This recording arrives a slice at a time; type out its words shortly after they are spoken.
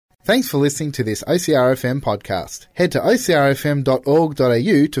Thanks for listening to this OCRFM podcast. Head to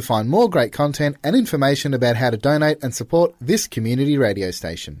ocrfm.org.au to find more great content and information about how to donate and support this community radio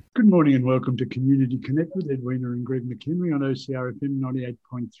station. Good morning and welcome to Community Connect with Edwina and Greg McHenry on OCRFM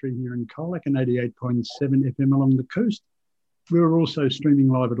 98.3 here in Colac and 88.7 FM along the coast. We're also streaming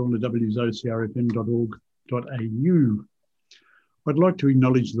live at all the W's, ocrfm.org.au. I'd like to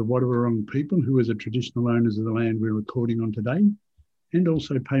acknowledge the Wadawurrung people who are the traditional owners of the land we're recording on today, and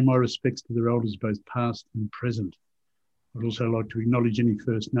also pay my respects to their elders, both past and present. I'd also like to acknowledge any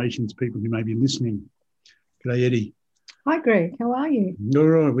First Nations people who may be listening. G'day, Eddie. Hi, Greg. How are you? All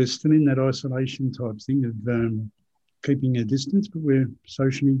right. We're still in that isolation type thing of keeping our distance, but we're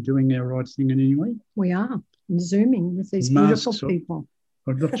socially doing our right thing anyway. We are. Zooming with these beautiful people.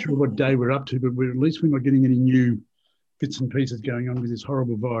 I'm not sure what day we're up to, but at least we're not getting any new bits and pieces going on with this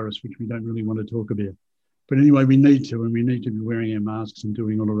horrible virus, which we don't really want to talk about. But anyway, we need to, and we need to be wearing our masks and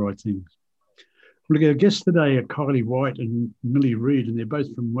doing all the right things. Look, our guests today are Kylie White and Millie Reid, and they're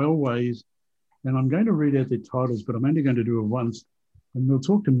both from Wellways. And I'm going to read out their titles, but I'm only going to do it once. And we'll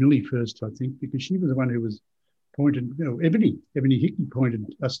talk to Millie first, I think, because she was the one who was pointed, Ebony Hickey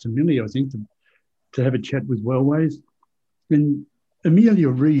pointed us to Millie, I think, to have a chat with Wellways. And Amelia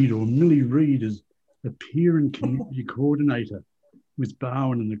Reid, or Millie Reid, is a peer and community coordinator with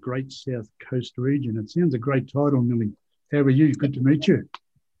Barwon and the Great South Coast region. It sounds a great title, Millie. How are you? Good to meet you.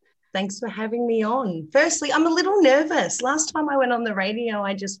 Thanks for having me on. Firstly, I'm a little nervous. Last time I went on the radio,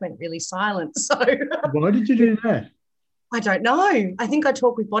 I just went really silent. So why did you do that? I don't know. I think I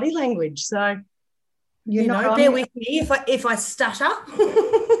talk with body language. So bear with me if I stutter.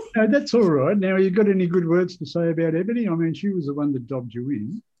 No, that's all right. Now, you got any good words to say about Ebony? I mean, she was the one that dobbed you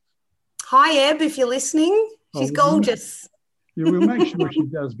in. Hi, Eb, if you're listening. She's gorgeous. Yeah, we'll make sure she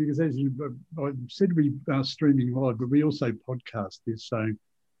does, because as I said, we are streaming live, but we also podcast this. So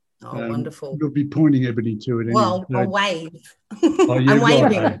wonderful. We'll be pointing Ebony to it. Well, I'll wave. Oh, yeah, I'm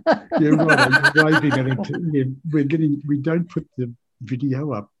waving. Right. Yeah, right. You're waving at it. Yeah, we don't put the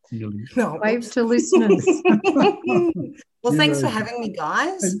video up, really. No. Wave to listeners. Well, thanks for having me,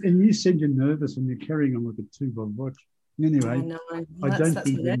 guys. And you said you're nervous and you're carrying on like a 2-by watch. Anyway, I don't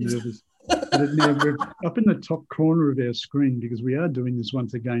think you're nervous. But now we're up in the top corner of our screen, because we are doing this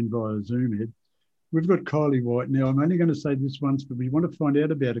once again via Zoom, Ed. We've got Kylie White. Now, I'm only going to say this once, but we want to find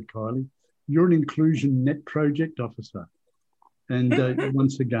out about it, Kylie. You're an Inclusion Net Project Officer. And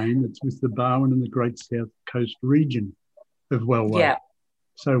once again, it's with the Barwon and the Great South Coast region of Wellways. Yeah.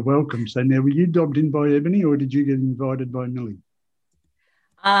 So welcome. So now, were you dobbed in by Ebony, or did you get invited by Millie?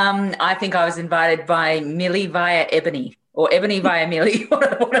 I think I was invited by Millie via Ebony, or Ebony via Millie. One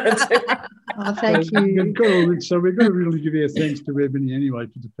of the two. Oh, thank you. So we've got to really give our thanks to Ebony anyway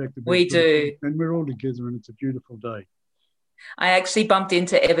for the fact that we do. And we're all together, and it's a beautiful day. I actually bumped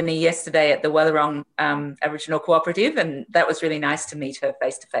into Ebony yesterday at the Wadawurrung Aboriginal Cooperative, and that was really nice to meet her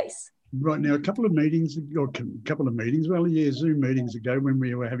face to face. Right, now, Zoom meetings ago, when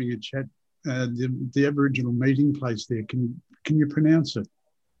we were having a chat, the Aboriginal meeting place there, can you pronounce it?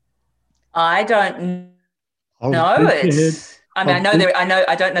 I don't know it. I mean,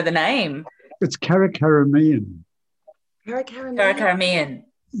 I don't know the name. It's Carricaramian. Carricaramian. Caramigen.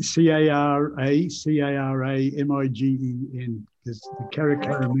 The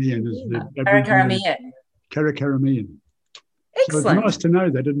Carricaramian is the Carricaramian. Excellent. So it's nice to know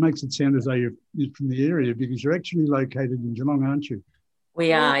that. It makes it sound as though you're from the area, because you're actually located in Geelong, aren't you?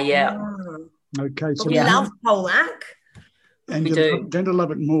 We are, yeah. Okay. So we love Colac. And you're going to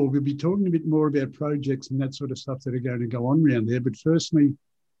love it more. We'll be talking a bit more about projects and that sort of stuff that are going to go on around there. But firstly,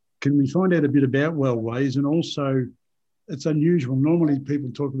 can we find out a bit about Wellways? And also, it's unusual. Normally, people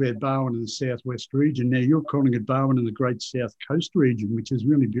talk about Barwon and the Southwest region. Now, you're calling it Barwon and the Great South Coast region, which is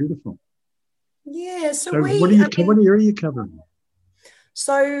really beautiful. Yeah. So what area are you covering?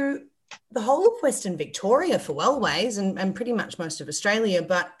 So the whole of Western Victoria for Wellways, and pretty much most of Australia.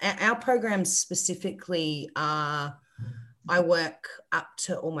 But our programs specifically are, I work up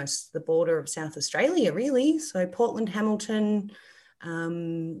to almost the border of South Australia, really. So Portland, Hamilton,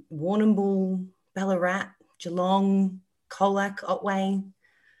 Warrnambool, Ballarat, Geelong, Colac, Otway.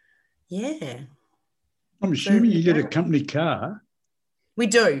 Yeah. I'm assuming you get a company car. We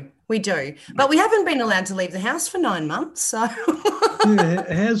do. But we haven't been allowed to leave the house for 9 months. So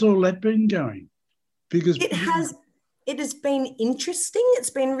yeah, how's all that been going? Because it has been interesting. It's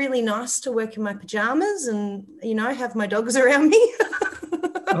been really nice to work in my pajamas and, have my dogs around me.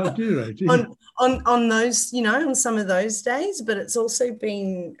 Oh, do they? On those, on some of those days, but it's also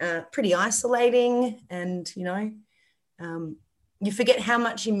been pretty isolating, and, you forget how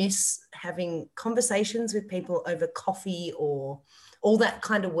much you miss having conversations with people over coffee or all that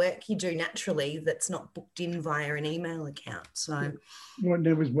kind of work you do naturally that's not booked in via an email account. So, well,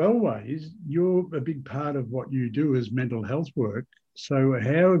 now with Wellways, you're a big part of what you do is mental health work. So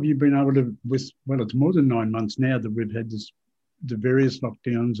how have you been able to, well, it's more than 9 months now that we've had the various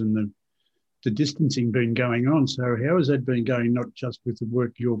lockdowns and the distancing been going on. So how has that been going, not just with the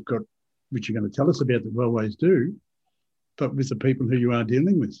work you've got, which you're going to tell us about that Wellways do, but with the people who you are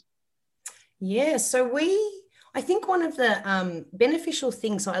dealing with? Yeah, so I think one of the beneficial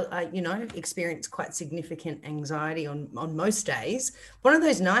things, I experience quite significant anxiety on most days. One of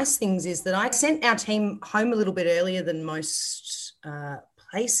those nice things is that I sent our team home a little bit earlier than most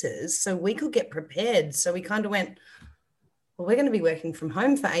places so we could get prepared. So we kind of went, well, we're going to be working from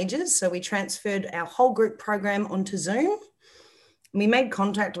home for ages. So we transferred our whole group program onto Zoom. We made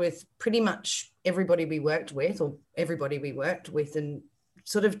contact with pretty much everybody we worked with, and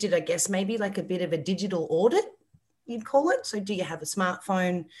sort of did, I guess, maybe like a bit of a digital audit, you'd call it. So do you have a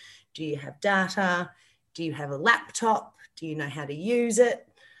smartphone? Do you have data? Do you have a laptop? Do you know how to use it?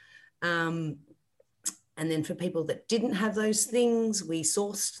 And then for people that didn't have those things, we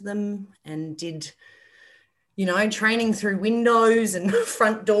sourced them and did, training through windows and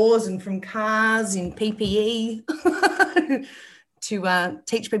front doors and from cars in PPE to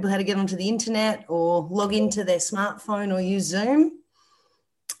teach people how to get onto the internet or log into their smartphone or use Zoom.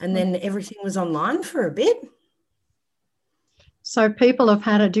 And then everything was online for a bit. So people have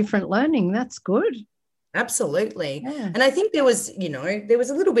had a different learning. That's good. Absolutely. Yeah. And I think there was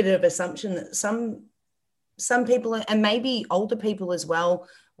a little bit of assumption that some people, and maybe older people as well,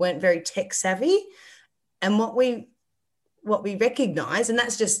 weren't very tech savvy. And what we recognize, and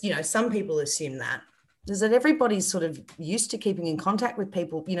that's just, some people assume that, is that everybody's sort of used to keeping in contact with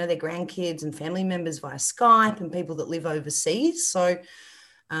people, their grandkids and family members via Skype and people that live overseas. So,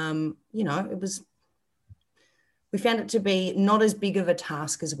 we found it to be not as big of a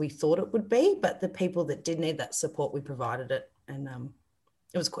task as we thought it would be, but the people that did need that support, we provided it. And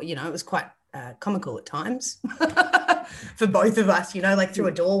it was quite comical at times for both of us, like through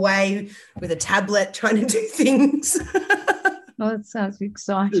a doorway with a tablet trying to do things. Oh, that sounds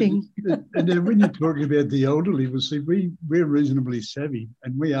exciting. And then when you're talking about the elderly, we're reasonably savvy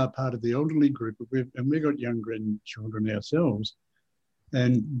and we are part of the elderly group, and we've got young grandchildren ourselves.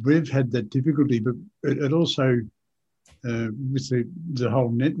 And we've had that difficulty, but it also, with the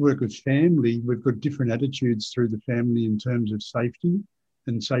whole network of family, we've got different attitudes through the family in terms of safety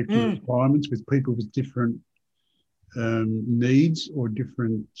and safety requirements with people with different needs or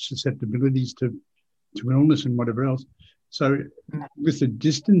different susceptibilities to illness and whatever else. So with the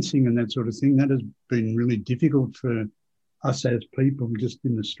distancing and that sort of thing, that has been really difficult for us as people just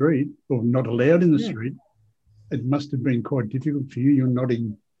in the street or not allowed in the street. It must have been quite difficult for you. You're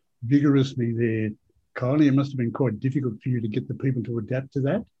nodding vigorously there, Kylie. It must have been quite difficult for you to get the people to adapt to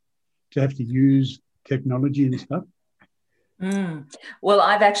that, to have to use technology and stuff. Well,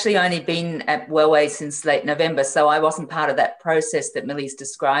 I've actually only been at Wellways since late November, so I wasn't part of that process that Millie's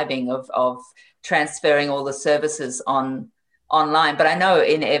describing of transferring all the services online. But I know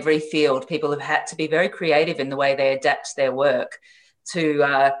in every field, people have had to be very creative in the way they adapt their work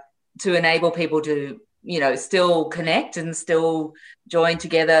to enable people to, still connect and still join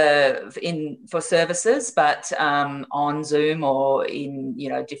together for services, but on Zoom or in,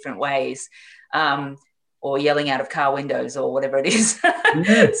 different ways. Or yelling out of car windows or whatever it is.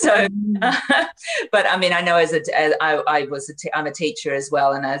 So, but I mean, I know I'm a teacher as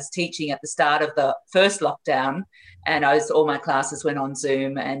well, and I was teaching at the start of the first lockdown, and all my classes went on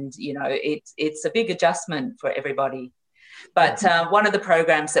Zoom, and it's a big adjustment for everybody. But one of the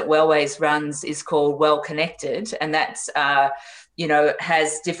programs that Wellways runs is called Well Connected, and that's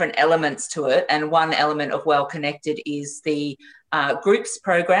has different elements to it. And one element of Well Connected is the groups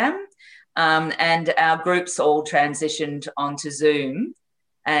program. And our groups all transitioned onto Zoom,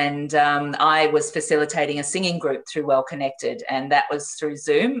 and I was facilitating a singing group through Well Connected, and that was through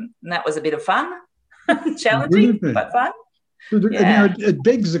Zoom, and that was a bit of fun, challenging, but fun. Now, it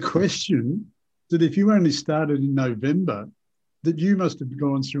begs the question that if you only started in November, that you must have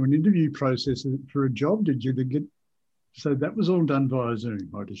gone through an interview process for a job, did you, to get? So that was all done via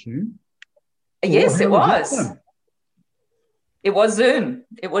Zoom, I'd assume. Yes, it was. It was Zoom.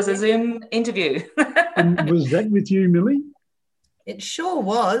 It was a Zoom interview. And was that with you, Millie? It sure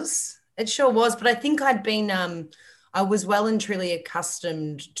was. But I think I was well and truly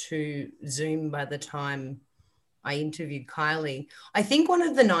accustomed to Zoom by the time I interviewed Kylie. I think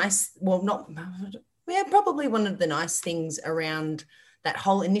probably one of the nice things around that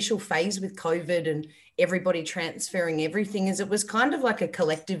whole initial phase with COVID and everybody transferring everything is it was kind of like a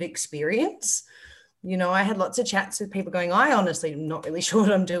collective experience. You know, I had lots of chats with people going, I honestly am not really sure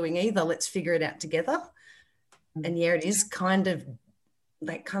what I'm doing either. Let's figure it out together. And yeah, it is kind of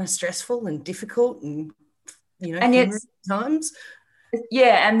stressful and difficult and, you know, and yet times.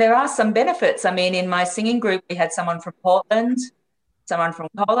 Yeah, and there are some benefits. I mean, in my singing group, we had someone from Portland, someone from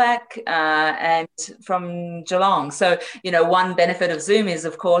Colac, and from Geelong. So, you know, one benefit of Zoom is,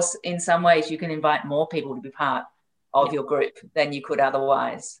 of course, in some ways you can invite more people to be part of your group than you could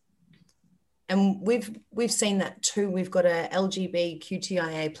otherwise. And we've seen that too. We've got a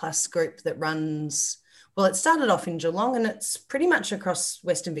LGBTQIA plus group that runs, well, it started off in Geelong and it's pretty much across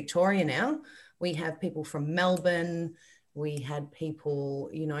Western Victoria now. We have people from Melbourne. We had people,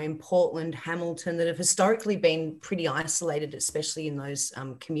 you know, in Portland, Hamilton, that have historically been pretty isolated, especially in those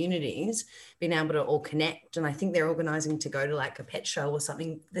communities, being able to all connect. And I think they're organising to go to like a pet show or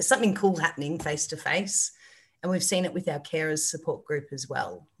something. There's something cool happening face to face. And we've seen it with our carers support group as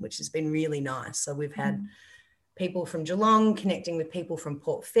well, which has been really nice. So we've had people from Geelong connecting with people from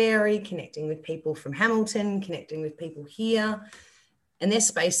Port Fairy, connecting with people from Hamilton, connecting with people here. And there's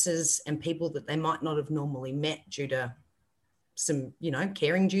spaces and people that they might not have normally met due to some, you know,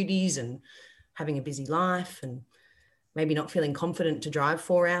 caring duties and having a busy life and maybe not feeling confident to drive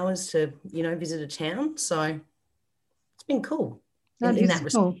 4 hours to, you know, visit a town. So it's been cool. That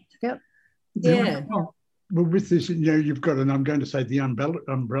is cool. Yep. Yeah. Well, with this, you know, you've got, and I'm going to say the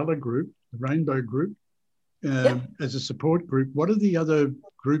umbrella group, the Rainbow group, as a support group. What are the other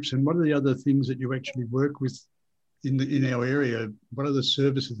groups and what are the other things that you actually work with in our area? What are the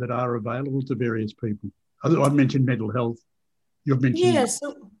services that are available to various people? I've mentioned mental health. You've mentioned...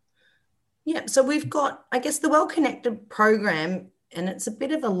 So we've got, I guess, the Well Connected program, and it's a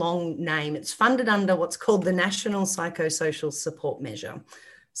bit of a long name. It's funded under what's called the National Psychosocial Support Measure.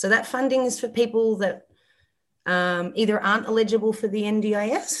 So that funding is for people that either aren't eligible for the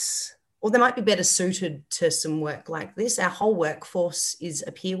NDIS or they might be better suited to some work like this. Our whole workforce is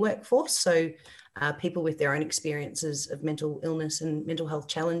a peer workforce, so people with their own experiences of mental illness and mental health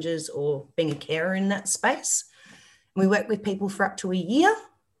challenges or being a carer in that space. We work with people for up to a year,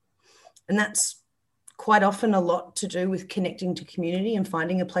 and that's quite often a lot to do with connecting to community and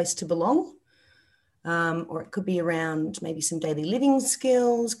finding a place to belong. Or it could be around maybe some daily living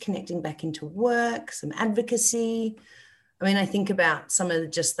skills, connecting back into work, some advocacy. I mean, I think about some of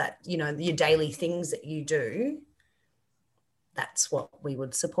just that, you know, your daily things that you do. That's what we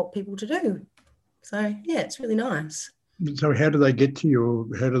would support people to do. So, yeah, it's really nice. So how do they get to you, or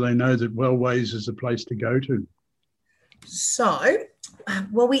how do they know that Wellways is a place to go to? So,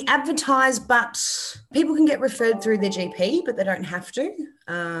 well, we advertise, but people can get referred through their GP, but they don't have to.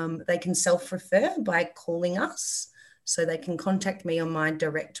 They can self-refer by calling us. So they can contact me on my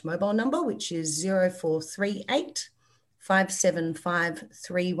direct mobile number, which is 0438 575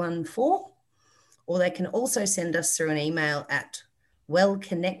 314. Or they can also send us through an email at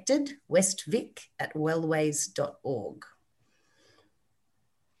wellconnectedwestvic@wellways.org.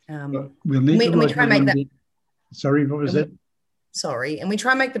 We'll need we try and make that... Sorry, what was that? Sorry, and we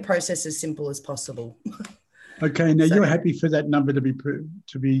try and make the process as simple as possible. Okay, now you're happy for that number to be put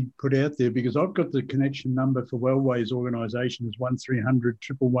out there, because I've got the connection number for Wellways organisation as 1300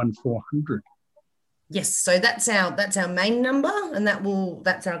 111 400. Yes, so that's our main number, and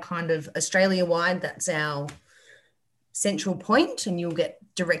that's our kind of Australia-wide, that's our central point, and you'll get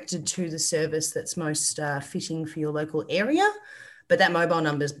directed to the service that's most fitting for your local area. But that mobile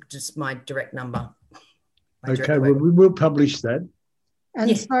number is just my direct number. Okay, well, we will publish that.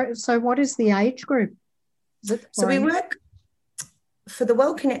 And so what is the age group? So we work for the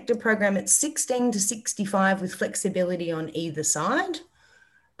Well Connected program, it's 16 to 65 with flexibility on either side,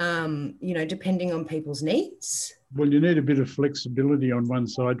 you know, depending on people's needs. Well, you need a bit of flexibility on one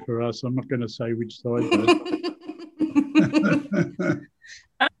side for us. I'm not going to say which side.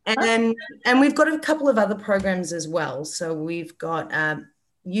 And we've got a couple of other programs as well. So we've got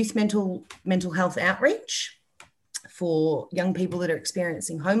youth mental health outreach for young people that are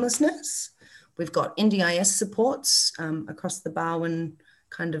experiencing homelessness. We've got NDIS supports across the Barwon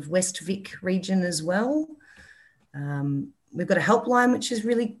kind of West Vic region as well. We've got a helpline, which is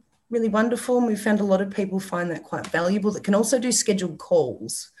really, really wonderful. And we've found a lot of people find that quite valuable, that can also do scheduled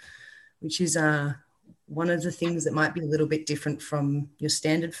calls, which is one of the things that might be a little bit different from your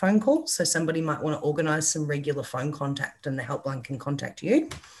standard phone call. So somebody might want to organise some regular phone contact and the helpline can contact you.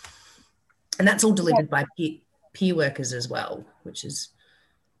 And that's all delivered by peer workers as well, which is...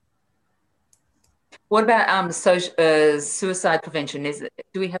 What about suicide prevention?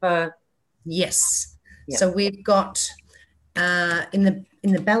 Do we have a... Yes. Yep. So we've got in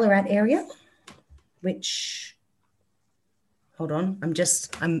the Ballarat area, which... hold on,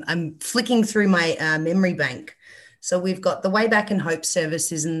 I'm flicking through my memory bank. So we've got the Wayback and Hope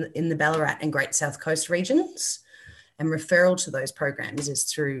services in the Ballarat and Great South Coast regions, and referral to those programs is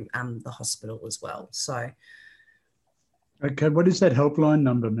through the hospital as well. So, okay, what is that helpline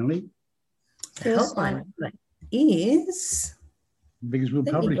number, Millie? The helpline is, because we'll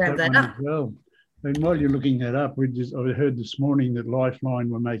let me publish grab that that one up. as well. And while you're looking that up, I heard this morning that Lifeline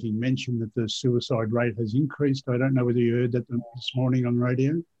were making mention that the suicide rate has increased. I don't know whether you heard that this morning on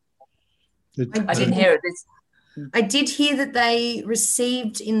radio. I didn't hear it. I did hear that they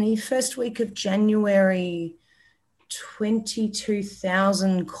received in the first week of January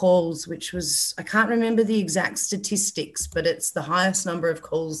 22,000 calls, which was, I can't remember the exact statistics, but it's the highest number of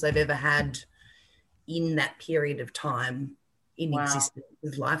calls they've ever had in that period of time in existence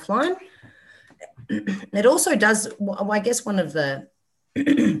with Lifeline. It also does, I guess one of the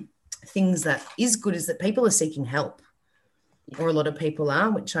things that is good is that people are seeking help, or a lot of people are,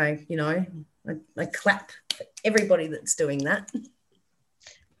 which I clap for everybody that's doing that.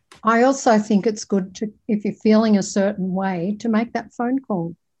 I also think it's good to, if you're feeling a certain way, to make that phone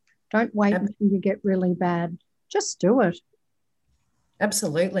call. Don't wait until you get really bad. Just do it.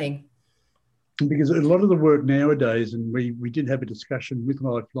 Absolutely. Because a lot of the work nowadays, and we did have a discussion with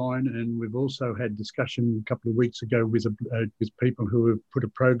Lifeline, and we've also had discussion a couple of weeks ago with people who have put a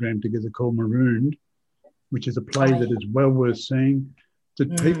program together called Marooned, which is a play that is well worth seeing,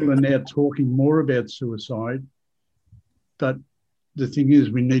 that people are now talking more about suicide. But the thing is,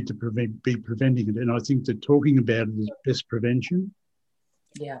 we need to be preventing it. And I think that talking about it is best prevention.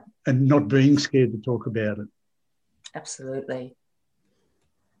 Yeah. And not being scared to talk about it. Absolutely.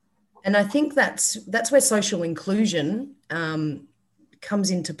 And I think that's where social inclusion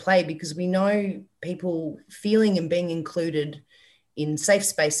comes into play, because we know people feeling and being included in safe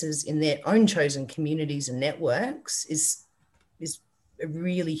spaces in their own chosen communities and networks is a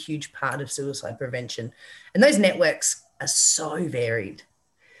really huge part of suicide prevention. And those networks are so varied.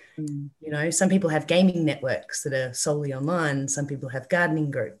 You know, some people have gaming networks that are solely online. Some people have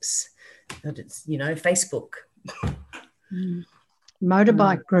gardening groups. It's, Facebook.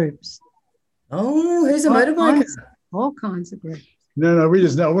 Motorbike groups. Oh, who's a motorbiker? All kinds of groups. No, we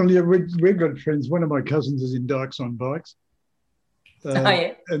just know. Well, yeah, we've got friends. One of my cousins is in Dykes on Bikes.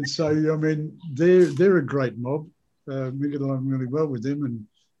 And so, I mean, they're a great mob. We get along really well with them.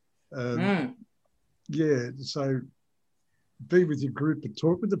 And yeah, so be with your group, but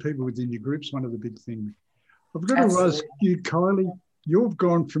talk with the people within your group's one of the big things. I've got to ask you, Kylie, you've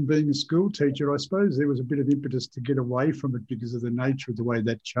gone from being a school teacher. I suppose there was a bit of impetus to get away from it because of the nature of the way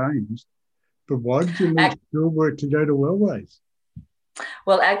that changed. But why did you leave school work to go to Wellways?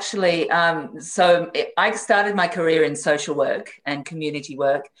 Well, actually, so I started my career in social work and community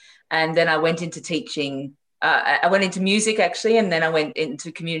work, and then I went into teaching. I went into music, actually, and then I went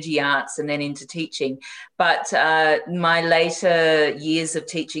into community arts and then into teaching. But my later years of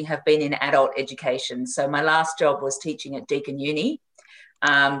teaching have been in adult education. So my last job was teaching at Deakin Uni,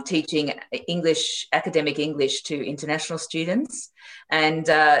 teaching English, academic English to international students. And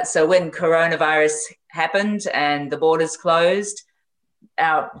so when coronavirus happened and the borders closed,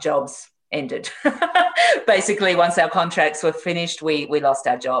 our jobs ended. Basically, once our contracts were finished, we lost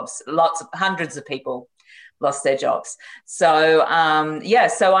our jobs. Hundreds of people lost their jobs. So,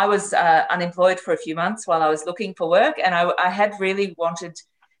 so I was unemployed for a few months while I was looking for work. And I had really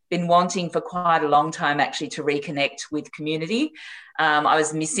been wanting for quite a long time, actually, to reconnect with community. I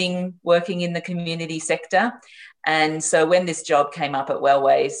was missing working in the community sector. And so when this job came up at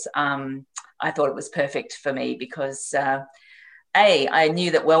Wellways, I thought it was perfect for me because I knew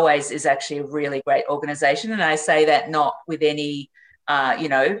that Wellways is actually a really great organisation, and I say that not with any,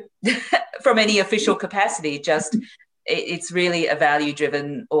 from any official capacity, just it's really a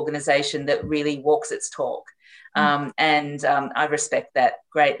value-driven organisation that really walks its talk. And I respect that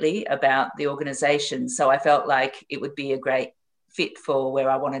greatly about the organisation. So I felt like it would be a great fit for where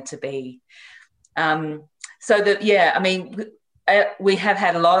I wanted to be. We have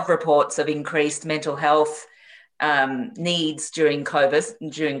had a lot of reports of increased mental health needs during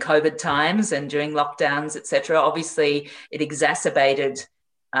COVID times and during lockdowns, etc. Obviously, it exacerbated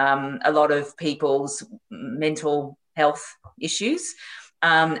a lot of people's mental health issues.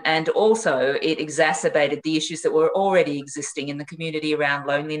 And also it exacerbated the issues that were already existing in the community around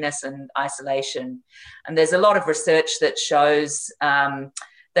loneliness and isolation. And there's a lot of research that shows that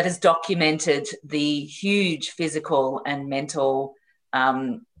has documented the huge physical and mental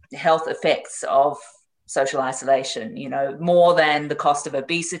health effects of social isolation, more than the cost of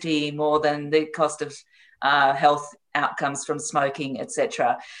obesity, more than the cost of health outcomes from smoking,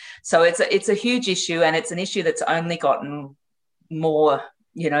 etc. So it's a huge issue, and it's an issue that's only gotten more,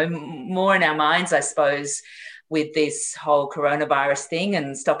 more in our minds, I suppose, with this whole coronavirus thing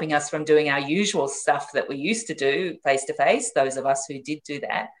and stopping us from doing our usual stuff that we used to do face-to-face, those of us who did do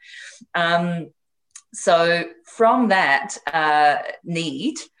that. So from that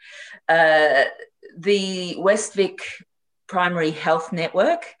need, the West Vic Primary Health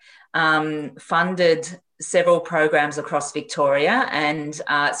Network funded several programs across Victoria. And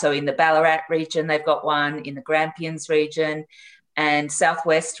so in the Ballarat region, they've got one, in the Grampians region, and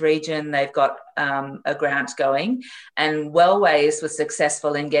Southwest region, they've got a grant going. And Wellways was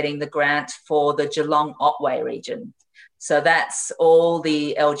successful in getting the grant for the Geelong Otway region. So that's all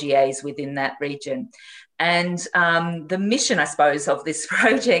the LGAs within that region. And the mission, I suppose, of this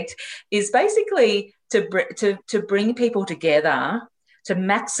project is basically to bring people together, to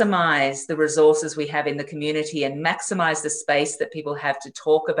maximise the resources we have in the community and maximise the space that people have to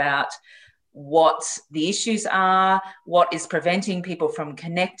talk about what the issues are, what is preventing people from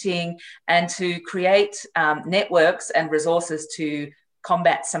connecting, and to create networks and resources to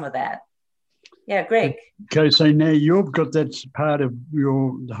combat some of that. Yeah, Greg. Okay, so now you've got that's part of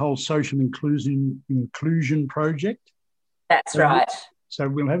the whole social inclusion project. That's right. So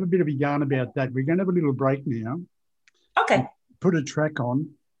we'll have a bit of a yarn about that. We're going to have a little break now. Okay. Put a track on.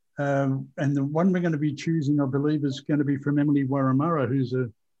 And the one we're going to be choosing, I believe, is going to be from Emily Warramurra, who's a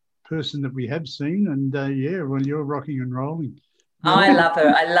person that we have seen. And yeah, well, you're rocking and rolling. Oh, I love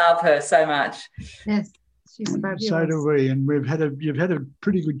her. I love her so much. Yes, she's fabulous. So do we. And you've had a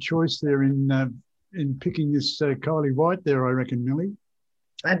pretty good choice there in picking this Kylie White there, I reckon, Millie.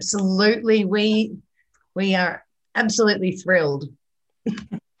 Absolutely. We are absolutely thrilled.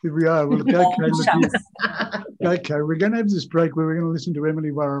 Here we are. Well, okay, we're going to have this break where we're going to listen to Emily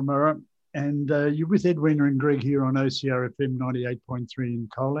Warramurra, and you're with Edwina and Greg here on OCR FM 98.3 in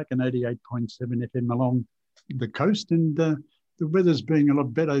Colac and 88.7 FM along the coast. And the weather's being a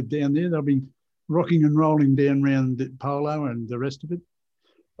lot better down there. They'll be rocking and rolling down around Polo and the rest of it.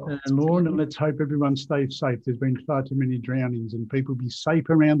 Lorne, and let's hope everyone stays safe. There's been far too many drownings, and people be safe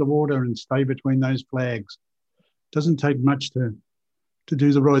around the water and stay between those flags. Doesn't take much to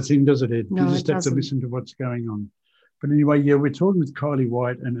do the right thing, does it, Ed? No, you just have to listen to what's going on. But anyway, yeah, we're talking with Kylie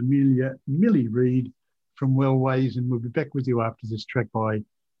White and Millie Reid from Wellways, and we'll be back with you after this track by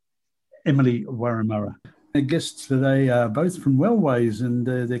Emily Warramurra. Our guests today are both from Wellways, and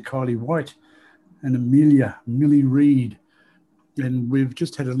they're Kylie White and Millie Reid. And we've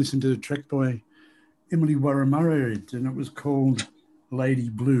just had a listen to the track by Emily Warramurra, and it was called Lady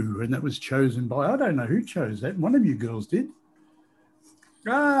Blue, and that was chosen by, I don't know who chose that. One of you girls did.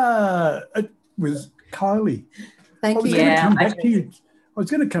 It was Kylie. Thank you. I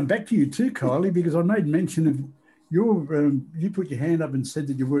was going to come back to you too, Kylie, because I made mention of you put your hand up and said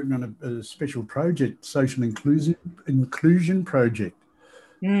that you're working on a special project, social inclusion project.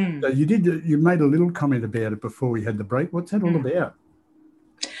 So you made a little comment about it before we had the break. What's that all about?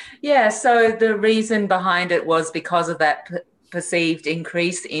 Yeah, so the reason behind it was because of that perceived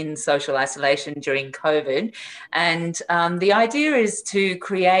increase in social isolation during COVID. And the idea is to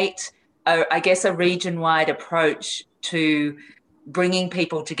create, a region-wide approach to bringing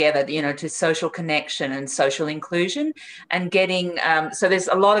people together, to social connection and social inclusion, and getting, so there's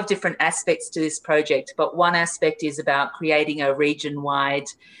a lot of different aspects to this project, but one aspect is about creating a region-wide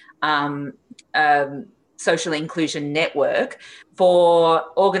social inclusion network for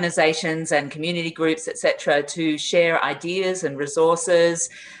organisations and community groups, etc., to share ideas and resources,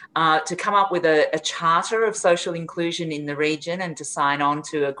 to come up with a charter of social inclusion in the region and to sign on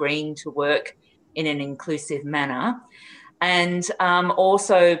to agreeing to work in an inclusive manner. And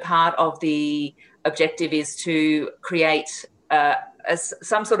also part of the objective is to create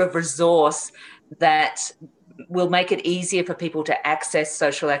some sort of resource that will make it easier for people to access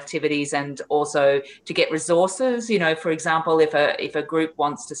social activities and also to get resources. For example, if a group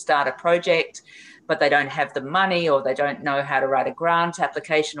wants to start a project, but they don't have the money or they don't know how to write a grant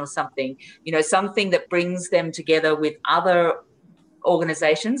application or something, something that brings them together with other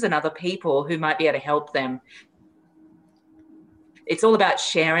organisations and other people who might be able to help them. It's all about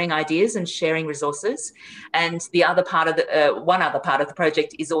sharing ideas and sharing resources. And the other part of one other part of the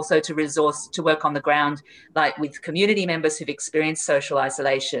project is also to work on the ground, like with community members who've experienced social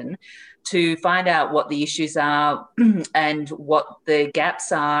isolation, to find out what the issues are and what the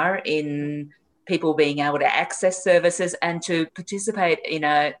gaps are in people being able to access services, and to participate in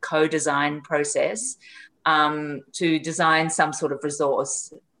a co-design process to design some sort of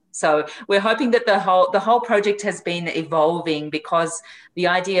resource. So we're hoping that the whole project has been evolving, because the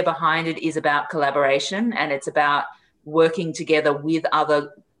idea behind it is about collaboration, and it's about working together with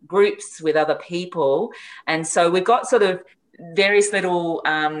other groups, with other people. And so we've got sort of various little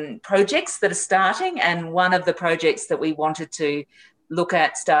projects that are starting, and one of the projects that we wanted to look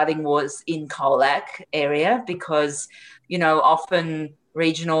at starting was in Colac area, because, you know, often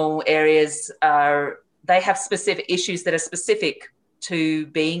regional areas they have specific issues that are specific to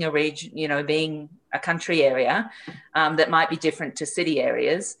being a region, you know, being a country area that might be different to city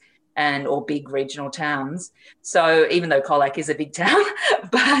areas or big regional towns. So even though Colac is a big town,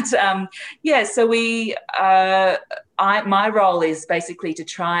 but so my role is basically to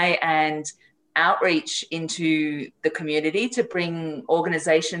try and outreach into the community, to bring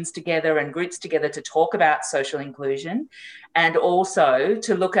organisations together and groups together to talk about social inclusion, and also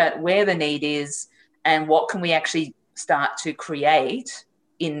to look at where the need is and what can we actually start to create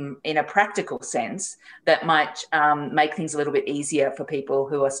in a practical sense that might make things a little bit easier for people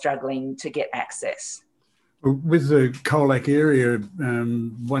who are struggling to get access. With the Colac area,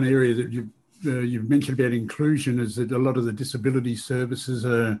 one area that you've mentioned about inclusion is that a lot of the disability services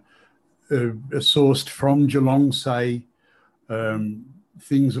are sourced from Geelong, say.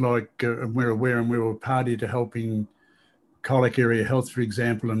 Things like we're aware, and we were party to helping Colac Area Health, for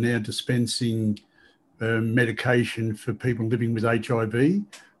example, are now dispensing medication for people living with HIV,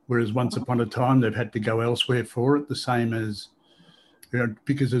 whereas once upon a time they've had to go elsewhere for it, the same as, you know,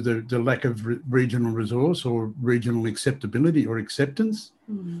 because of the lack of regional resource or regional acceptability or acceptance.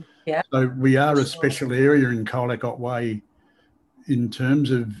 Mm. Yeah. So we are a special area in Colac Otway in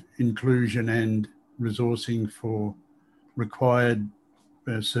terms of inclusion and resourcing for required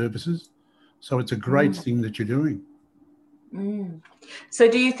services. So it's a great thing that you're doing. Mm.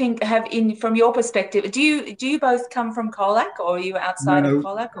 So do you think, from your perspective, do you both come from Colac, or are you outside of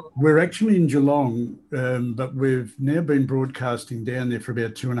Colac? Or? We're actually in Geelong, but we've now been broadcasting down there for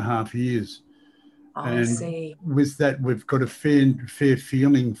about 2.5 years. Oh, and I see. With that, we've got a fair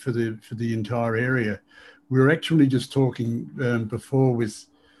feeling for the entire area. We were actually just talking before with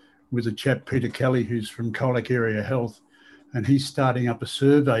a chap, Peter Kelly, who's from Colac Area Health, and he's starting up a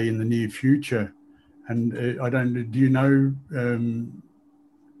survey in the near future. And do you know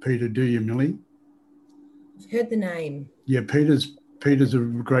Peter, do you, Millie? I've heard the name. Yeah, Peter's a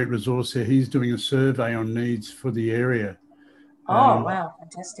great resource there. He's doing a survey on needs for the area. Oh, wow,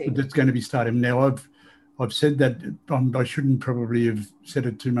 fantastic. That's going to be starting now. I've said that, I shouldn't probably have said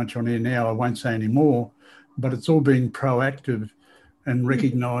it too much on air now. I won't say any more, but it's all being proactive and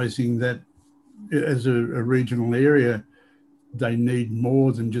recognising that as a regional area, they need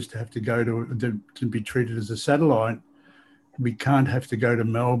more than just to have to go to be treated as a satellite. We can't have to go to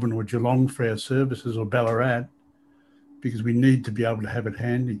Melbourne or Geelong for our services, or Ballarat, because we need to be able to have it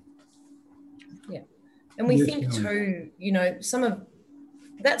handy. Yeah. And we think too, you know,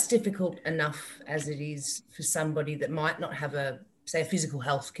 that's difficult enough as it is for somebody that might not have a physical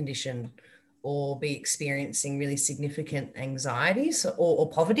health condition or be experiencing really significant anxiety or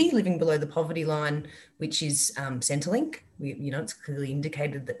poverty, living below the poverty line, which is Centrelink. It's clearly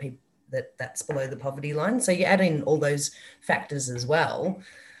indicated that that's below the poverty line. So you add in all those factors as well,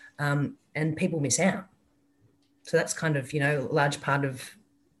 and people miss out. So that's kind of, a large part of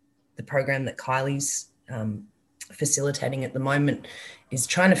the program that Kylie's facilitating at the moment, is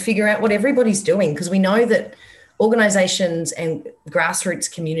trying to figure out what everybody's doing, because we know that organisations and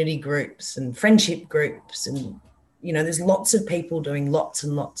grassroots community groups and friendship groups, and there's lots of people doing lots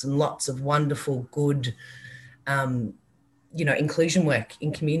and lots and lots of wonderful, good, inclusion work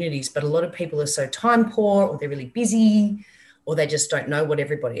in communities. But a lot of people are so time poor, or they're really busy, or they just don't know what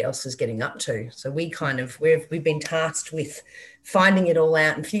everybody else is getting up to. So we've been tasked with finding it all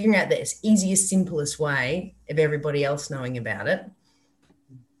out and figuring out the easiest, simplest way of everybody else knowing about it.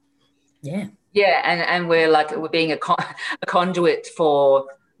 Yeah. Yeah, and we're being a conduit for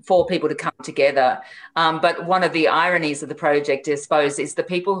people to come together. But one of the ironies of the project, I suppose, is the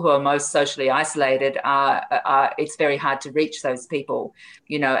people who are most socially isolated it's very hard to reach those people,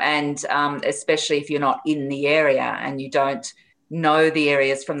 and especially if you're not in the area and you don't know the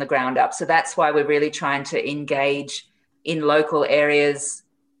areas from the ground up. So that's why we're really trying to engage in local areas,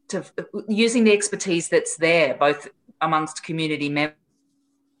 using the expertise that's there, both amongst community members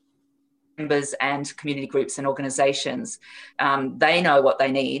and community groups and organisations. They know what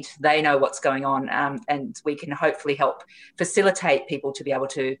they need, they know what's going on, and we can hopefully help facilitate people to be able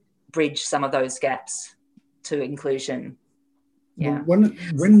to bridge some of those gaps to inclusion. Yeah.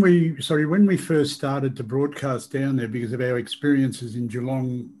 When we first started to broadcast down there, because of our experiences in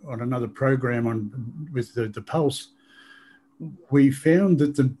Geelong on another program with the Pulse, we found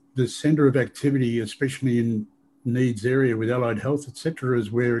that the centre of activity, especially in needs area with allied health, etc., is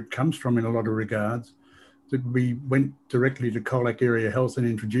where it comes from in a lot of regards. That we went directly to Colac Area Health and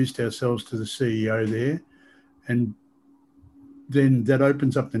introduced ourselves to the CEO there, and then that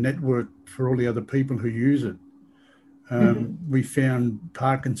opens up the network for all the other people who use it. We found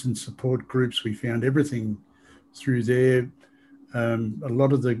Parkinson's support groups. We found everything through there. A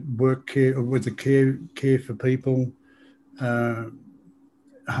lot of the work care with the care for people,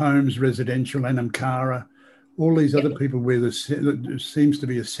 homes, residential, Anamkara, all these other people where there seems to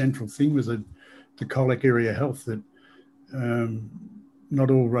be a central thing with the Colac Area Health that not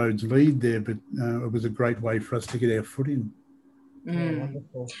all roads lead there, but it was a great way for us to get our foot in.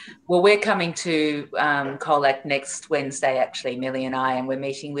 Wonderful. Well, we're coming to Colac next Wednesday, actually, Millie and I, and we're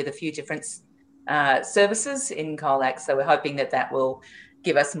meeting with a few different services in Colac. So we're hoping that will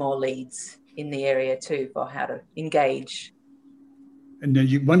give us more leads in the area too for how to engage. And then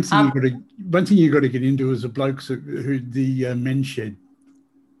one thing you got to get into is the blokes who the men's shed.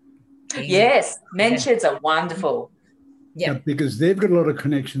 Yes, men's sheds are wonderful. Yeah, because they've got a lot of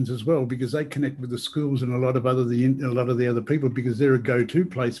connections as well, because they connect with the schools and a lot of the other people, because they're a go-to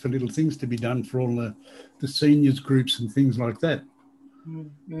place for little things to be done for all the seniors groups and things like that.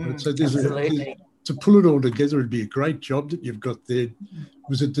 So absolutely. To pull it all together, it'd be a great job that you've got there.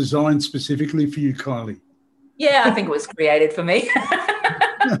 Was it designed specifically for you, Kylie? Yeah, I think it was created for me.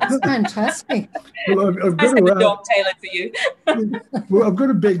 That's fantastic. Well, I've got to dog tailored for you. Well, I've got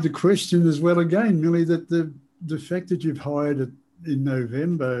to beg the question as well again, Millie, that the fact that you've hired it in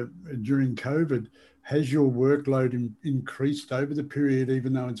November during COVID, has your workload increased over the period,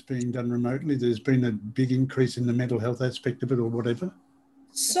 even though it's being done remotely? There's been a big increase in the mental health aspect of it or whatever?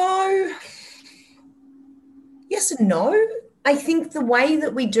 So, yes and no. I think the way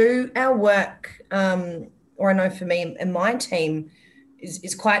that we do our work, or I know for me and my team,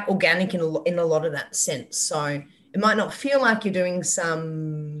 is quite organic in a lot of that sense. So it might not feel like you're doing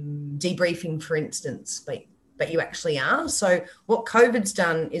some debriefing, for instance, but you actually are. So what COVID's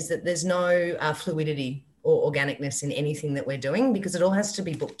done is that there's no fluidity or organicness in anything that we're doing, because it all has to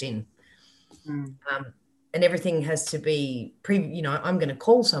be booked in. And everything has to be, I'm going to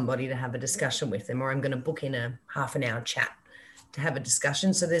call somebody to have a discussion with them, or I'm going to book in a half an hour chat to have a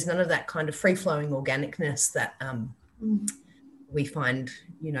discussion. So there's none of that kind of free-flowing organicness that we find,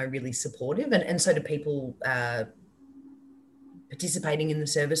 really supportive. And so do people participating in the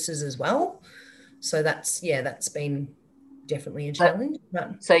services as well. So that's been definitely a challenge.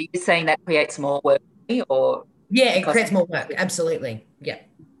 So you're saying that creates more work, or? Yeah, it creates more work. Absolutely. Yeah.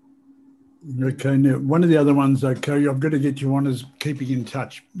 Okay. Now, one of the other ones, okay, I've got to get you on is keeping in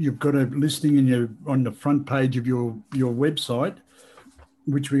touch. You've got a listing on the front page of your website,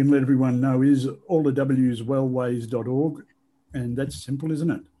 which we can let everyone know is allthewswellways.org. And that's simple, isn't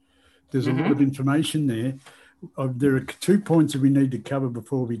it? There's a lot of information there. There are 2 points that we need to cover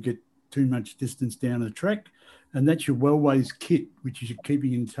before we get too much distance down the track. And that's your Wellways kit, which is your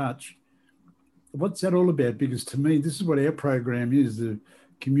keeping in touch. What's that all about? Because to me, this is what our program is, the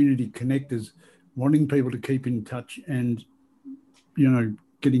community connectors, wanting people to keep in touch and,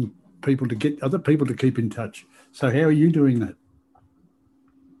 getting people to get other people to keep in touch. So how are you doing that?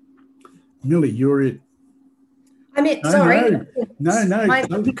 Millie, you're it. Sorry. No.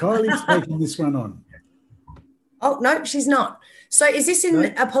 Kylie's taking this one on. Oh, no, she's not. So is this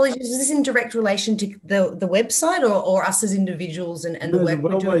apologies, is this in direct relation to the website or us as individuals and the work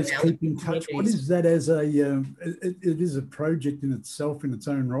we're doing now? Keep in touch. What is that as it is a project in itself in its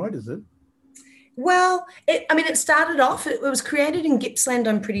own right, is it? Well, it started off, it was created in Gippsland,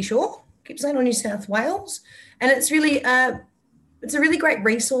 I'm pretty sure, Gippsland or New South Wales. And it's really, it's a really great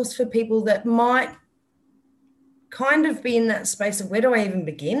resource for people that might kind of be in that space of where do I even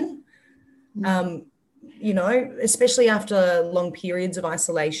begin? Especially after long periods of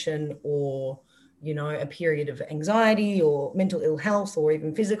isolation or, a period of anxiety or mental ill health or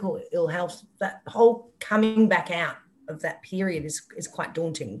even physical ill health, that whole coming back out of that period is quite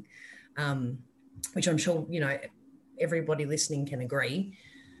daunting, which I'm sure, everybody listening can agree.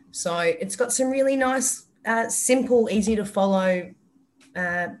 So it's got some really nice, simple, easy to follow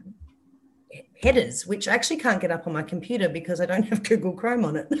headers, which I actually can't get up on my computer because I don't have Google Chrome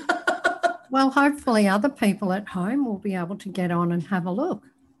on it. Well, hopefully other people at home will be able to get on and have a look.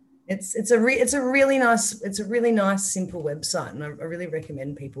 It's a really nice simple website, and I really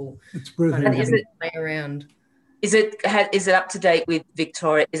recommend people play around. Is it up to date with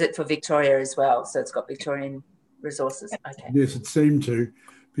Victoria? Is it for Victoria as well? So it's got Victorian resources. Okay. Yes, it seemed to,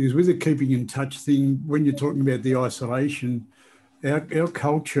 because with the keeping in touch thing, when you're talking about the isolation, our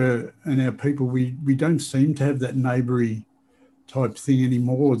culture and our people, we don't seem to have that neighboury type thing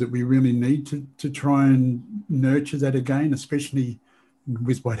anymore, that we really need to try and nurture that again, especially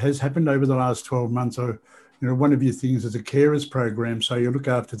with what has happened over the last 12 months. So, one of your things is a carers program, so you look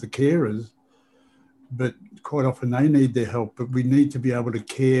after the carers. but quite often they need their help. But we need to be able to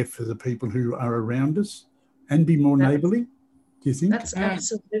care for the people who are around us and be more neighbourly. Do you think? That's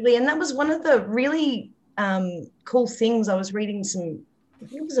absolutely. And that was one of the really cool things. I was reading I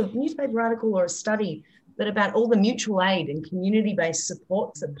think it was a newspaper article or a study, but about all the mutual aid and community-based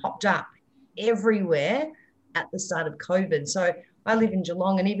supports that popped up everywhere at the start of COVID. So I live in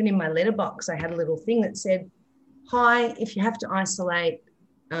Geelong, and even in my letterbox, I had a little thing that said, "Hi, if you have to isolate,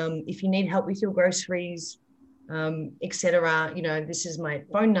 if you need help with your groceries, etc., this is my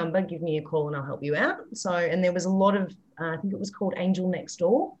phone number. Give me a call and I'll help you out." So, and there was a lot of, I think it was called Angel Next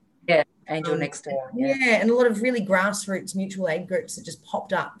Door. Yeah, Angel Next Door. Yeah, and a lot of really grassroots mutual aid groups that just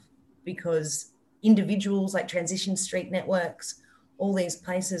popped up because individuals like Transition Street Networks, all these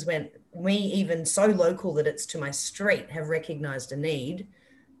places went, we even so local that it's to my street have recognised a need,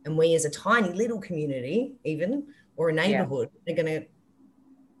 and we as a tiny little community even, or a neighbourhood, are going to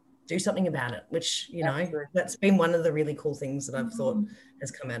do something about it, which, that's been one of the really cool things that I've thought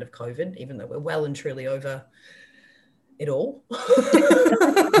has come out of COVID, even though we're well and truly over it all.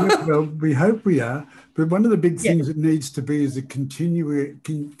 Well, we hope we are, but one of the big things that needs to be is a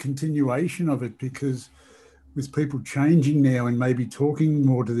continuation of it, because with people changing now and maybe talking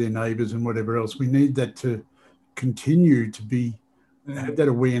more to their neighbours and whatever else, we need that to continue to be, have that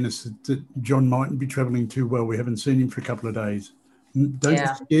awareness that John mightn't be travelling too well. We haven't seen him for a couple of days. Don't be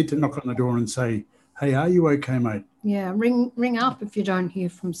scared to knock on the door and say, "Hey, are you okay, mate?" Yeah, ring up if you don't hear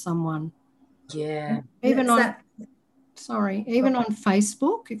from someone. Yeah. Even on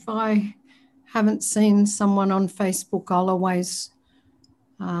Facebook, if I haven't seen someone on Facebook, I'll always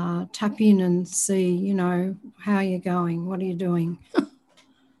tap in and see, how you're going, what are you doing?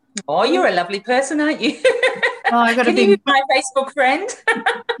 Oh, you're a lovely person, aren't you? Can you be my Facebook friend?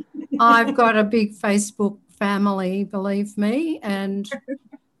 I've got a big Facebook family, believe me, and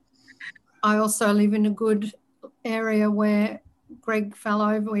I also live in a good area where Greg fell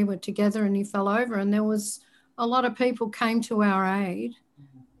over. We were together and he fell over, and there was a lot of people came to our aid,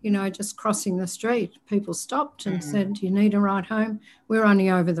 just crossing the street. People stopped and said, "Do you need a ride home?" We're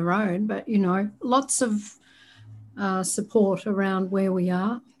only over the road, but, lots of support around where we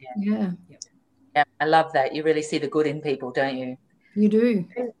are. Yeah, I love that. You really see the good in people, don't you? You do.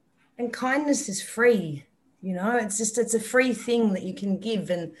 And kindness is free. It's a free thing that you can give.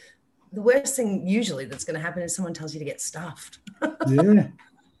 And the worst thing usually that's going to happen is someone tells you to get stuffed.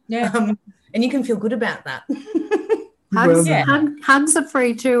 Yeah. And you can feel good about that. Hugs are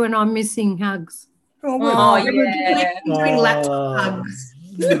free too, and I'm missing hugs. We're doing laptop hugs.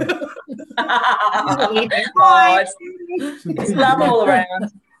 It's love all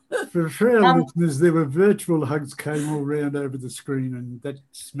around. For our listeners, there were virtual hugs came all round over the screen, and that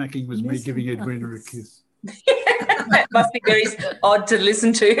smacking was me giving Edwina a kiss. That must be very odd to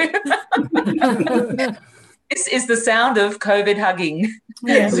listen to. This is the sound of COVID hugging.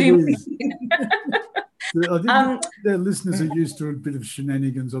 Yes. I think their listeners are used to a bit of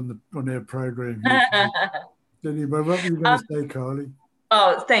shenanigans on our program here. Anyway, what were you going to say, Kylie?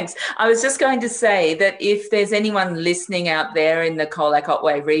 Oh, thanks. I was just going to say that if there's anyone listening out there in the Colac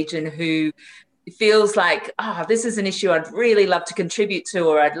Otway region who feels like, this is an issue I'd really love to contribute to,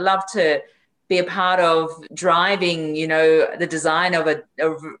 or I'd love to be a part of driving, the design of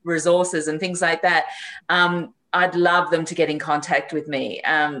resources and things like that, I'd love them to get in contact with me.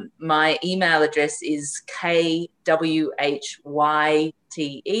 My email address is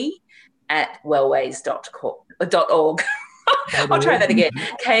kwhyte@wellways.org. I'll try that again.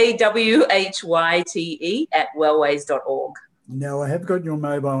 kwhyte@wellways.org. Now, I have got your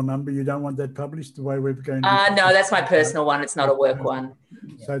mobile number. You don't want that published the way we're going to? No, that's my personal one. It's not a work one.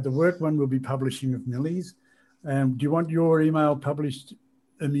 So the work one will be publishing of Millie's. Do you want your email published,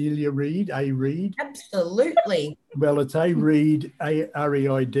 Amelia Reid, A Reid? Absolutely. Well, it's A Reid,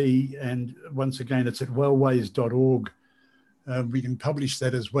 A-R-E-I-D, and once again, it's at wellways.org. We can publish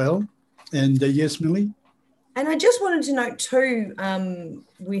that as well. And yes, Millie? And I just wanted to note too,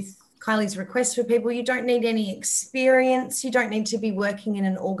 with Kylie's request for people, you don't need any experience. You don't need to be working in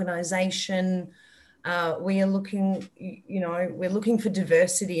an organisation. We are looking, we're looking for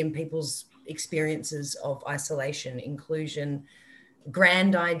diversity in people's experiences of isolation, inclusion,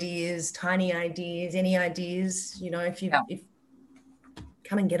 grand ideas, tiny ideas, any ideas, if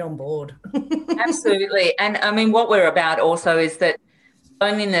come and get on board. Absolutely. And I mean, what we're about also is that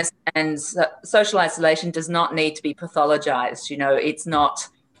loneliness and social isolation does not need to be pathologized.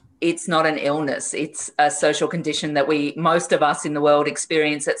 It's not an illness. It's a social condition that most of us in the world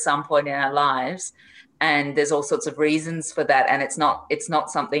experience at some point in our lives. And there's all sorts of reasons for that. And it's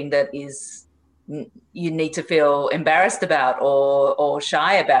not something that you need to feel embarrassed about or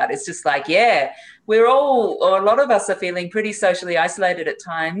shy about. It's just like, we're all, or a lot of us are feeling pretty socially isolated at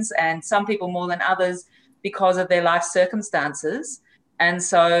times, and some people more than others because of their life circumstances. And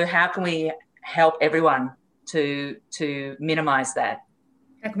so how can we help everyone to minimize that?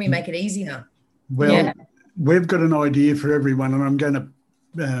 How can we make it easier? Well, we've got an idea for everyone, and I'm going to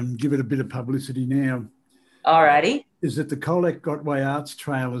give it a bit of publicity now. All righty. Is that the Colac Otway Arts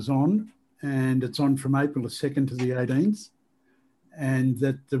Trail is on, and it's on from April the 2nd to the 18th, and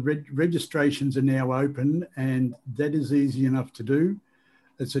that the registrations are now open, and that is easy enough to do.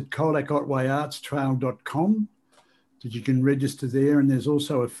 It's at colacotwayartstrail.com that you can register there, and there's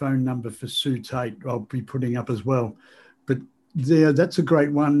also a phone number for Sue Tate I'll be putting up as well. But that's a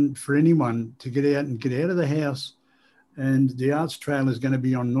great one for anyone to get out and get out of the house. And the Arts Trail is going to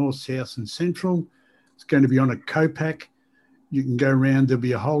be on North, South and Central. It's going to be on a Copac. You can go around. There'll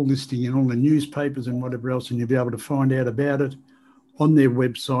be a whole listing in all the newspapers and whatever else, and you'll be able to find out about it on their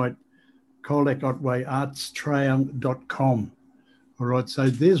website, colacotwayartstrail.com. All right, so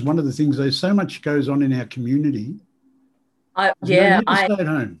there's one of the things. There's so much goes on in our community. Stay at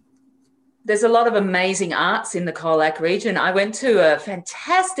home. There's a lot of amazing arts in the Colac region. I went to a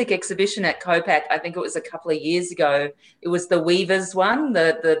fantastic exhibition at Copac. I think it was a couple of years ago. It was the Weavers one,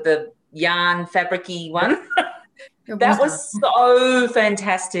 the yarn fabric-y one. That was so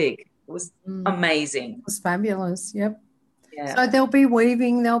fantastic. It was amazing. It was fabulous. Yep. Yeah. So there'll be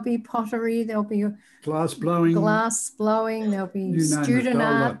weaving, there'll be pottery, there'll be glass blowing, there'll be student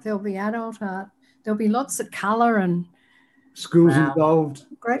art, there'll be adult art, there'll be lots of colour and schools involved.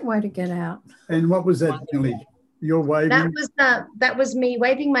 Great way to get out. And what was that, Millie? You're waving. That was me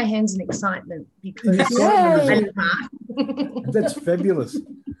waving my hands in excitement because that's fabulous.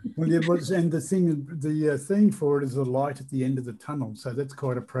 Well, it was, and the theme for it is the light at the end of the tunnel, so that's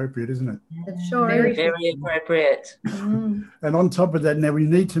quite appropriate, isn't it? It sure very, is. very appropriate. And on top of that, now we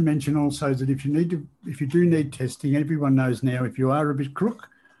need to mention also that if you do need testing, everyone knows now if you are a bit crook,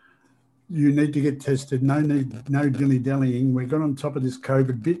 you need to get tested. No dilly-dallying. We got on top of this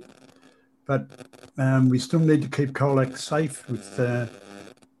COVID bit, but we still need to keep Colac safe with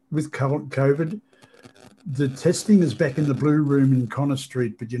COVID. The testing is back in the Blue Room in Connor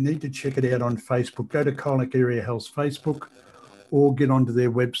Street, but you need to check it out on Facebook. Go to Colac Area Health's Facebook or get onto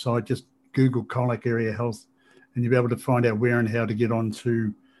their website. Just Google Colac Area Health and you'll be able to find out where and how to get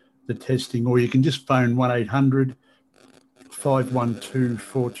onto the testing. Or you can just phone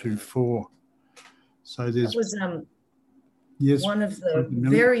 1-800-512-424. So there's... That was one of the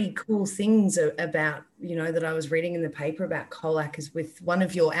very cool things about, that I was reading in the paper about Colac is with one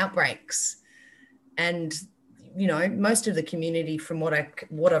of your outbreaks. And, most of the community, from what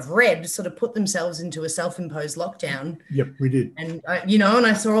I've read, sort of put themselves into a self-imposed lockdown. Yep, we did. And, and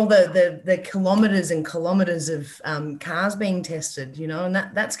I saw all the kilometres and kilometres of cars being tested, and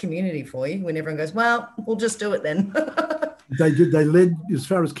that's community for you when everyone goes, well, we'll just do it then. They did. They led, as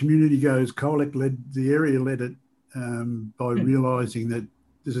far as community goes, Colac led it by realising that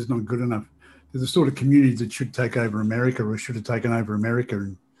this is not good enough. They're the sort of communities that should take over America or should have taken over America.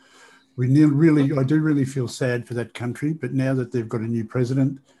 And I do really feel sad for that country, but now that they've got a new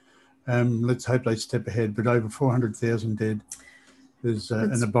president, let's hope they step ahead. But over 400,000 dead is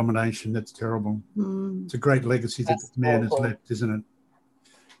an abomination. That's terrible. It's a great legacy that this man has left, isn't it?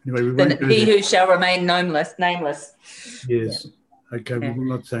 Anyway, he who shall remain nameless. Yes. Yeah. Okay, we will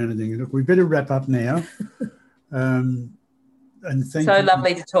not say anything. Look, we better wrap up now. And thank you. So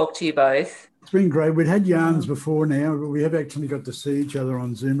lovely to talk to you both. It's been great. We'd had yarns before now, but we have actually got to see each other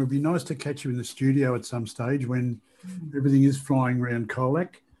on Zoom. It'd be nice to catch you in the studio at some stage when everything is flying around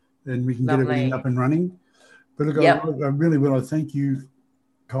Colac and we can get everything up and running. But look, I really will. I thank you,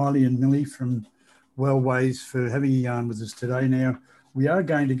 Kylie and Millie from Wellways, for having a yarn with us today. Now, we are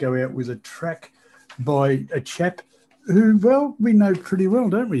going to go out with a track by a chap who, well, we know pretty well,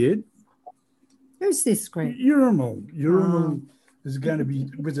 don't we, Ed? Who's this, Greg? Urimal is going to be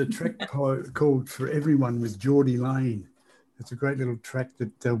with a track called For Everyone with Geordie Lane. It's a great little track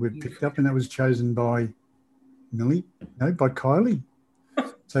that we've picked up, and that was chosen by Millie? No, by Kylie.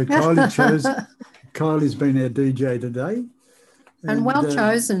 So Kylie's been our DJ today. And well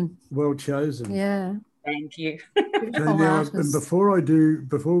chosen. Well chosen. Yeah. Thank you. So now, and before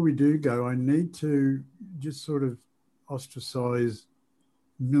we do go, I need to just sort of ostracise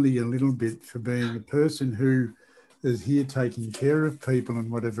Millie a little bit for being a person who is here taking care of people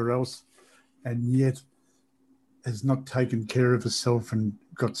and whatever else, and yet has not taken care of herself and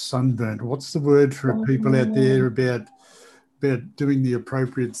got sunburnt. What's the word for people out there about doing the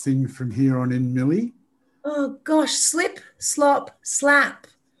appropriate thing from here on in, Millie? Oh gosh, slip, slop, slap.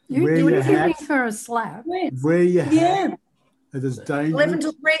 You're looking for a slap. Wear your hat. There's danger. 11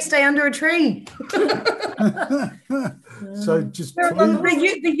 till 3, stay under a tree. So just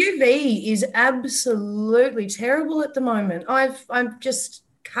The UV is absolutely terrible at the moment. I'm just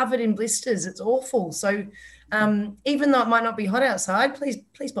covered in blisters. It's awful. So even though it might not be hot outside, please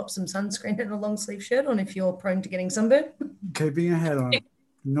pop some sunscreen and a long sleeve shirt on if you're prone to getting sunburn. keeping a hat on.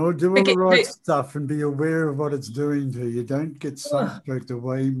 No, do all the right stuff and be aware of what it's doing to you. Don't get sunstroke the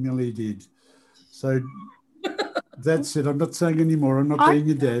way Millie did. So that's it. I'm not saying any more. I'm not being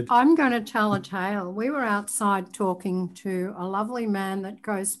your dad. I'm going to tell a tale. We were outside talking to a lovely man that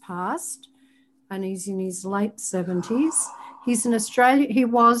goes past, and he's in his late 70s. He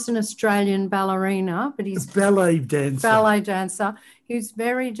was an Australian ballerina, but he's ballet dancer. He's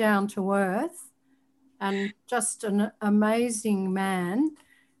very down to earth and just an amazing man.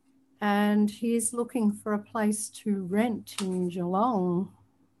 And he's looking for a place to rent in Geelong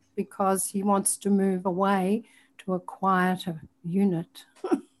because he wants to move away to a quieter unit.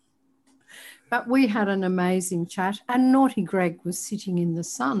 But we had an amazing chat, and Naughty Greg was sitting in the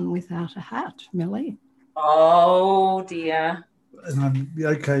sun without a hat, Millie. Oh, dear. And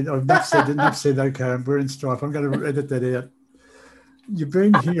okay, I've said okay, we're in strife. I'm going to edit that out. You've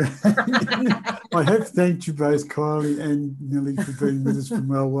been here. I have thanked you both, Kylie and Millie, for being with us from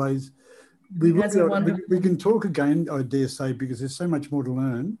Wellways. We can talk again, I dare say, because there's so much more to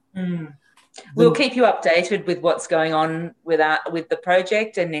learn. We'll keep you updated with what's going on with the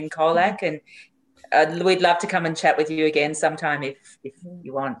project and in Colac, and we'd love to come and chat with you again sometime if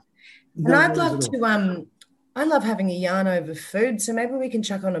you want. And I'd love to I love having a yarn over food, so maybe we can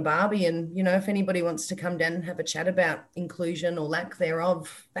chuck on a barbie and, if anybody wants to come down and have a chat about inclusion or lack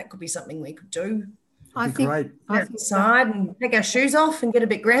thereof, that could be something we could do. I think great. Outside and take our shoes off and get a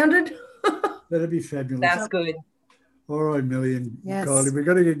bit grounded. That'd be fabulous. Sounds good. All right, Millie and Yes. Kylie, we've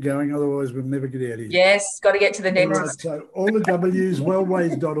got to get going, otherwise we'll never get out of here. Yes, got to get to the All right, dentist. so all the W's,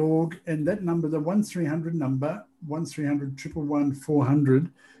 wellways.org, and that number, the 1300 number, 1300 111 400.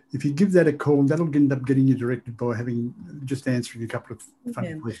 If you give that a call, that'll end up getting you directed by just answering a couple of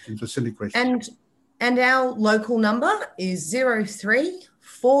funny questions or silly questions. And our local number is 03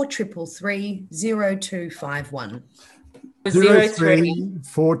 4333 0251. 03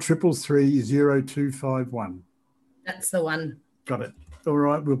 433 0251. That's the one. Got it. All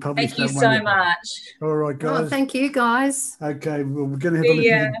right, we'll publish Thank you that one. so much. All right, guys. Oh, thank you, guys. Okay, well, we're going to have a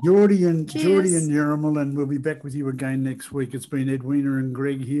listen to Geordie and Yaramal, and we'll be back with you again next week. It's been Edwina and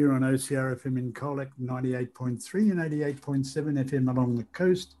Greg here on OCR FM in Colac, 98.3 and 88.7 FM along the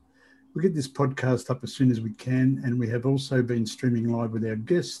coast. We'll get this podcast up as soon as we can, and we have also been streaming live with our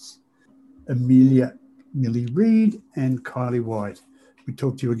guests, Amelia Millie Reid and Kylie White. We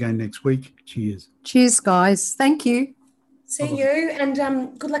talk to you again next week. Cheers. Cheers, guys. Thank you. See you, and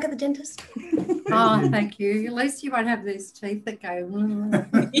good luck at the dentist. Oh, thank you. At least you won't have these teeth that go.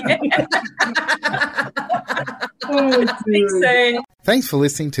 Speak soon. Thanks for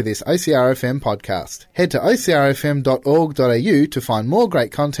listening to this OCRFM podcast. Head to ocrfm.org.au to find more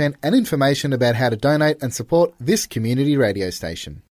great content and information about how to donate and support this community radio station.